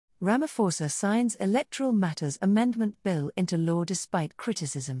Ramaphosa signs Electoral Matters Amendment Bill into law despite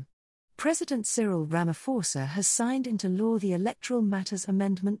criticism. President Cyril Ramaphosa has signed into law the Electoral Matters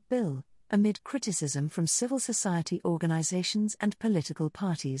Amendment Bill, amid criticism from civil society organizations and political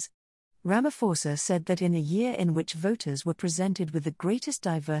parties. Ramaphosa said that in a year in which voters were presented with the greatest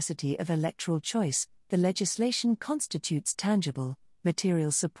diversity of electoral choice, the legislation constitutes tangible,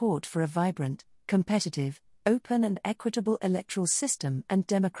 material support for a vibrant, competitive, open and equitable electoral system and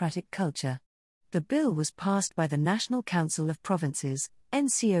democratic culture. The bill was passed by the National Council of Provinces,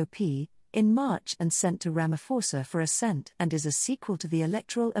 NCOP, in March and sent to Ramaphosa for assent and is a sequel to the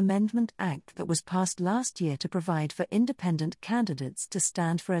Electoral Amendment Act that was passed last year to provide for independent candidates to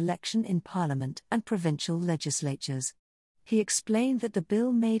stand for election in Parliament and provincial legislatures. He explained that the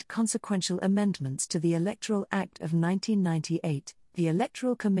bill made consequential amendments to the Electoral Act of 1998, the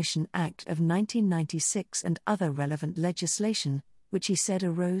Electoral Commission Act of 1996 and other relevant legislation, which he said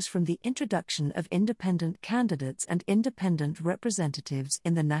arose from the introduction of independent candidates and independent representatives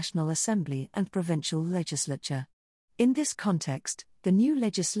in the National Assembly and provincial legislature. In this context, the new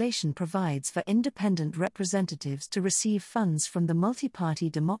legislation provides for independent representatives to receive funds from the Multi-Party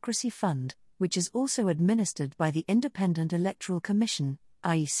Democracy Fund, which is also administered by the Independent Electoral Commission,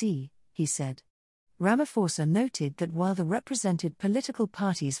 IEC, he said. Ramaphosa noted that while the represented political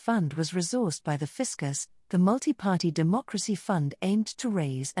parties fund was resourced by the fiscus, the Multi-Party Democracy Fund aimed to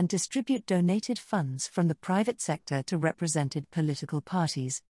raise and distribute donated funds from the private sector to represented political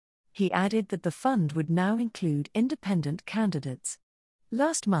parties. He added that the fund would now include independent candidates.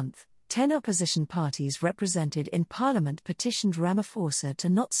 Last month, 10 opposition parties represented in Parliament petitioned Ramaphosa to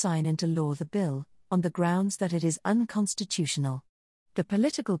not sign into law the bill, on the grounds that it is unconstitutional. The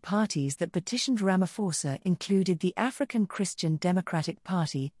political parties that petitioned Ramaphosa included the African Christian Democratic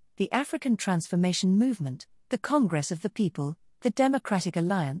Party, the African Transformation Movement, the Congress of the People, the Democratic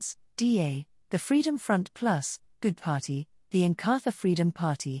Alliance, DA, the Freedom Front Plus, Good Party, the Inkatha Freedom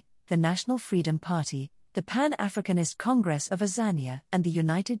Party, the National Freedom Party, the Pan-Africanist Congress of Azania and the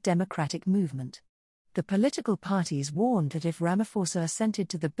United Democratic Movement. The political parties warned that if Ramaphosa assented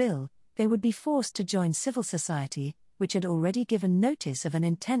to the bill, they would be forced to join civil society, which had already given notice of an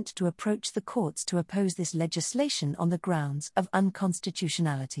intent to approach the courts to oppose this legislation on the grounds of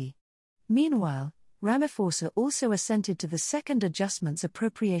unconstitutionality. Meanwhile, Ramaphosa also assented to the Second Adjustments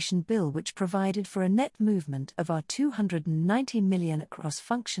Appropriation Bill, which provided for a net movement of $290 million across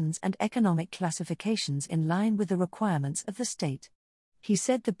functions and economic classifications in line with the requirements of the state. He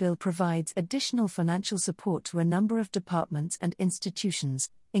said the bill provides additional financial support to a number of departments and institutions,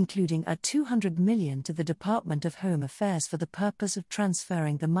 including $200 million to the Department of Home Affairs for the purpose of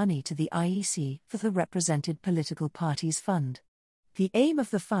transferring the money to the IEC for the Represented Political Parties Fund. The aim of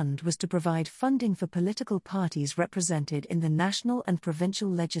the fund was to provide funding for political parties represented in the national and provincial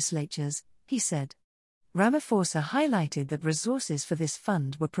legislatures, he said. Ramaphosa highlighted that resources for this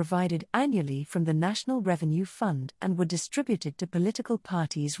fund were provided annually from the National Revenue Fund and were distributed to political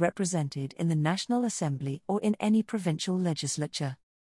parties represented in the National Assembly or in any provincial legislature.